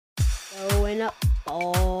Going up,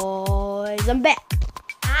 boys. I'm back.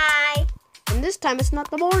 Hi. And this time it's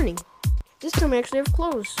not the morning. This time I actually have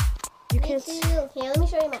clothes. You can't see. Here, let me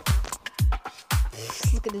show you my.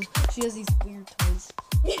 Look at this. She has these weird toys.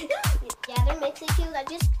 Yeah, they're mixed cute. I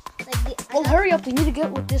just like the. Well, hurry up. We need to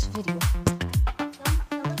get with this video.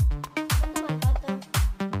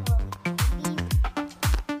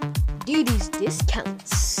 Didi's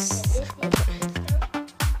discounts.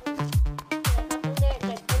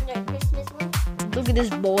 Look at this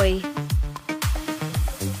boy.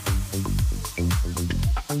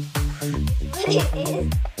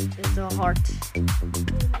 It's a heart.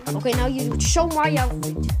 Okay, now you show my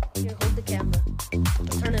outfit. Here, hold the camera.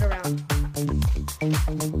 Turn it around.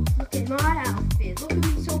 Look at my outfit. Look at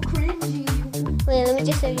me, so cringy. Wait, let me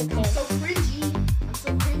just show you I'm pants. so cringy. I'm so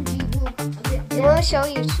cringy. Look. I want to show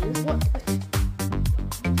you shoes. What?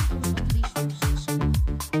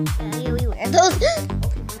 Yeah, we wear those.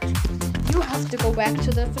 You have to go back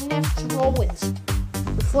to the FNAF drawings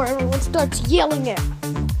before everyone starts yelling at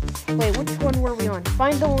me. Wait, which one were we on?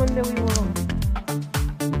 Find the one that we were on.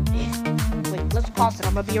 Yeah. Wait, let's pause it.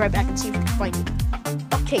 I'm gonna be right back and see if we can find it.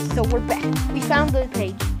 Okay, so we're back. We found the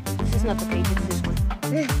page. This is not the page, it's this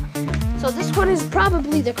one. So this one is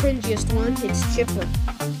probably the cringiest one. It's Chipper.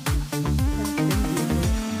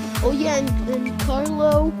 Oh yeah, and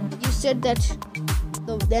Carlo, you said that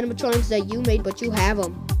the animatronics that you made, but you have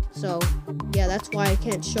them. So, yeah, that's why I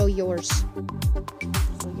can't show yours.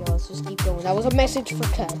 So, yeah, let's just keep going. That was a message for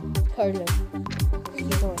Carlo. Let's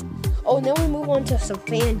keep going. Oh, now we move on to some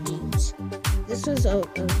fan games. This was a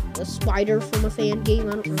spider from a fan game.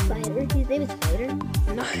 I don't remember. Spider? His name is Spider?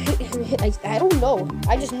 No, I don't know.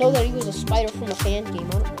 I just know that he was a spider from a fan game.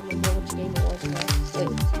 I don't remember which game it was.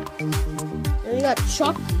 Wait. Then we got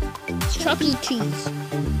Chuck E. Cheese.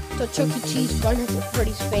 The Chuck E. Cheese Five Nights at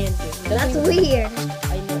Freddy's fan game. That's weird.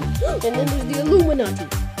 I know. And then there's the Illuminati.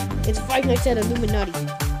 It's Five Nights at Illuminati.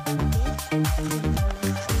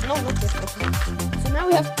 No, not this one. So now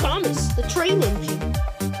we have Thomas, the train engine.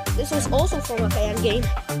 This was also from a fan game. Is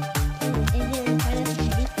it kind of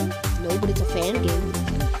anything? No, but it's a fan game.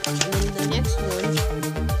 And then the next one is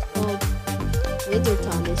called Wither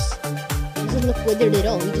Thomas. He doesn't look withered at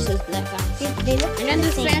all. He just has black eyes. They look And then the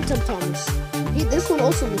there's same. Phantom Thomas. This one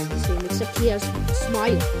also looks the same, except he has a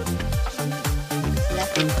smile.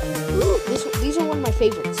 These are one of my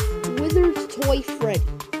favorites. Withered Toy Freddy.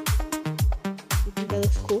 You think that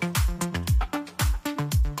looks cool?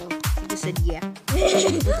 Oh, she just said yeah.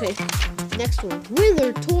 Okay. Next one.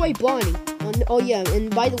 Withered Toy Bonnie. Oh yeah,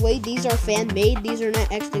 and by the way, these are fan-made. These are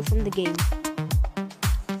not actually from the game.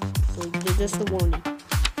 So they're just a warning.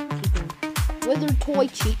 Withered Toy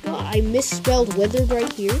Chica. I misspelled withered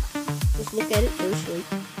right here. Just look at it first, wait.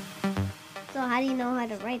 So how do you know how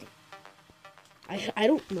to write it? I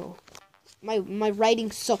don't know. My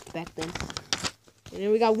writing sucked back then. And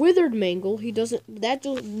then we got Withered Mangle. He doesn't. That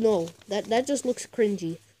just looks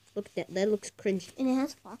cringy. Look at that. That looks cringy. And it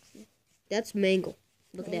has foxes. That's Mangle.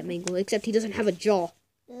 Look at that Mangle. Except he doesn't have a jaw.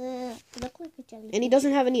 Look like a jelly. And he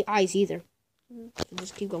doesn't have any eyes either. Mm-hmm. So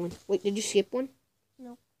just keep going. Wait, did you skip one?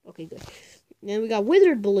 No. Okay, good. Then we got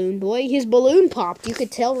Withered Balloon Boy. His balloon popped. You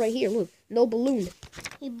could tell right here. Look, no balloon.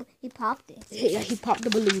 He popped it. Yeah, he popped the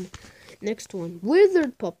balloon. Next one,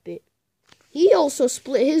 Withered Puppet. He also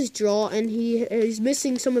split his jaw, and he's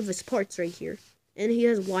missing some of his parts right here. And he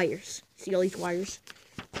has wires. See all these wires?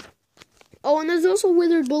 Oh, and there's also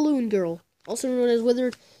Withered Balloon Girl, also known as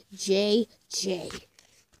Withered JJ.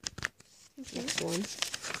 Next one.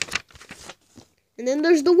 And then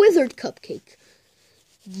there's the Withered Cupcake.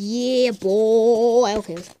 Yeah, boy.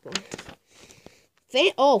 Okay, let's go.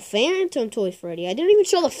 Phantom Toy Freddy. I didn't even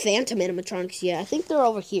show the Phantom animatronics yet. I think they're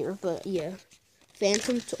over here, but yeah.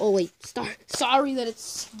 Oh, wait. Sorry that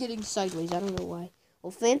it's getting sideways. I don't know why.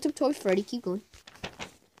 Well, Phantom Toy Freddy. Keep going.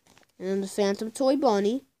 And then the Phantom Toy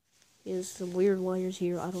Bunny. There's some weird wires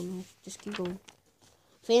here. I don't know. Just keep going.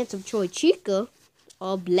 Phantom Toy Chica.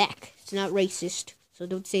 All black. It's not racist. So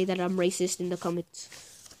don't say that I'm racist in the comments.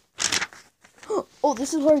 Oh,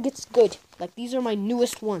 this is where it gets good. Like, these are my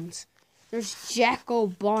newest ones. There's Jacko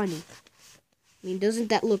Bonnie. I mean, doesn't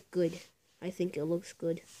that look good? I think it looks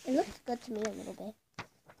good. It looks good to me a little bit.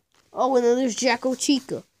 Oh, and then there's Jacko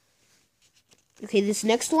Chica. Okay, this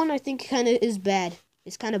next one I think kind of is bad.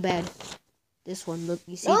 It's kind of bad. This one, look,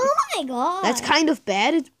 you see? Oh my god! That's kind of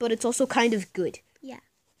bad, but it's also kind of good. Yeah.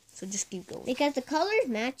 So just keep going. Because the colors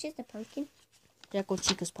matches the pumpkin. Jacko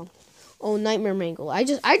Chica's pumpkin. Oh, Nightmare Mangle. I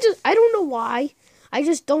don't know why. I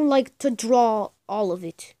just don't like to draw all of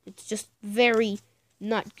it. It's just very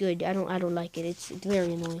not good. I don't like it. It's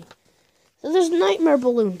very annoying. So there's Nightmare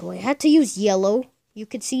Balloon Boy. I had to use yellow You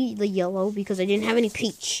could see the yellow because I didn't have any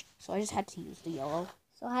peach. So I just had to use the yellow.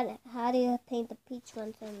 So how do you paint the peach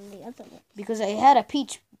ones and the other ones? Because I had a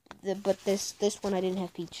peach, but this one I didn't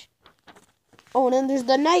have peach. Oh, and then there's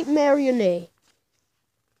the night marionette.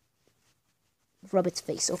 Rub its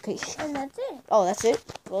face, okay. And that's it. Oh, that's it?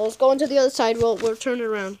 Well, let's go into the other side. We'll turn it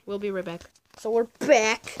around. We'll be right back. So we're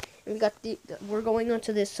back. We got we're going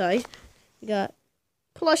onto this side. We got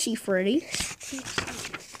Plushie Freddy.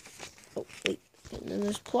 Oh, wait. And then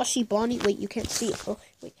there's Plushie Bonnie. Wait, you can't see it. Oh,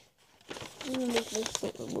 wait. We'll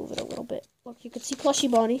move it a little bit. Look, you can see Plushie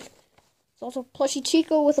Bonnie. There's also Plushie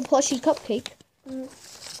Chico with a plushie cupcake.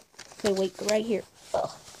 Okay, wait, right here.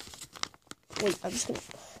 Oh. Wait, I'm just gonna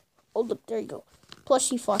hold up. There you go.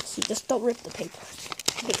 Plushie Foxy. Just don't rip the paper.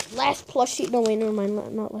 Okay, last plushie. No, wait, never mind.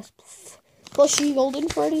 Not last. Plushie Golden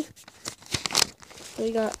Freddy. So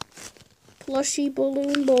we got Plushie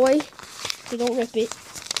Balloon Boy. So don't rip it.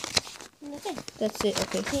 Okay. That's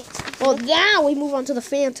it. Okay. Well, now we move on to the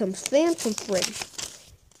Phantoms. Phantom Freddy.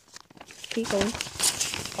 Keep going.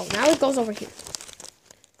 Oh, now it goes over here.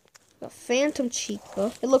 Got Phantom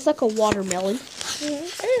Chica. It looks like a watermelon.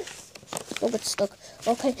 Oh, it's stuck.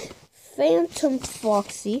 Okay. Phantom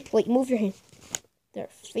Foxy. Wait, move your hand. There.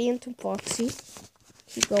 Phantom Foxy.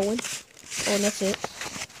 Keep going. Oh, and that's it.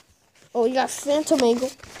 Oh, you got Phantom Angle.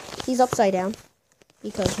 He's upside down.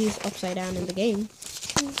 Because he's upside down in the game.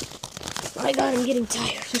 My God, I'm getting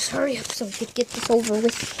tired. Just hurry up so we could get this over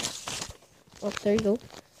with. Oh, there you go.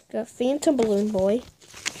 Got Phantom Balloon Boy.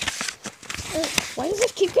 Why does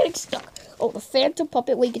it keep getting stuck? Oh, the Phantom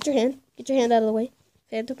Puppet. Wait, get your hand. Get your hand out of the way.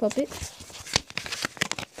 Phantom Puppet.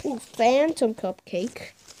 Ooh, Phantom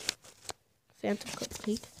Cupcake. Phantom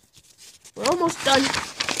Cupcake. We're almost done.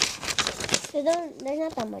 There's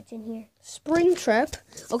not that much in here. Spring Trap.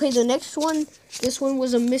 Okay, the next one, this one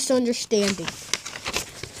was a misunderstanding.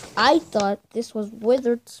 I thought this was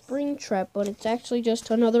Withered Springtrap, but it's actually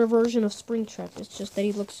just another version of Springtrap. It's just that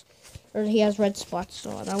he has red spots,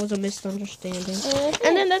 so that was a misunderstanding.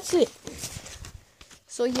 And then that's it.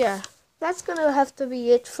 So yeah, that's gonna have to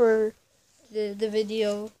be it for the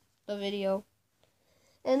video.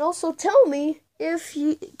 And also tell me,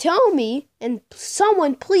 and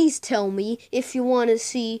someone please tell me if you want to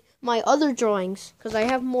see my other drawings, because I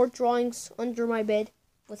have more drawings under my bed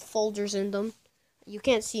with folders in them. You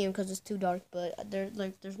can't see them because it's too dark, but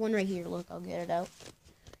there's one right here. Look, I'll get it out.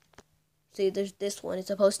 See, there's this one. It's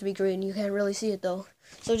supposed to be green. You can't really see it, though.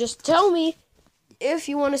 So just tell me if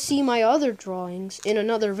you want to see my other drawings in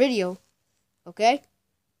another video. Okay?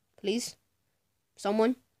 Please?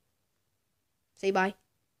 Someone? Say bye.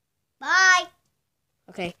 Bye.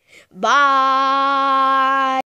 Okay. Bye!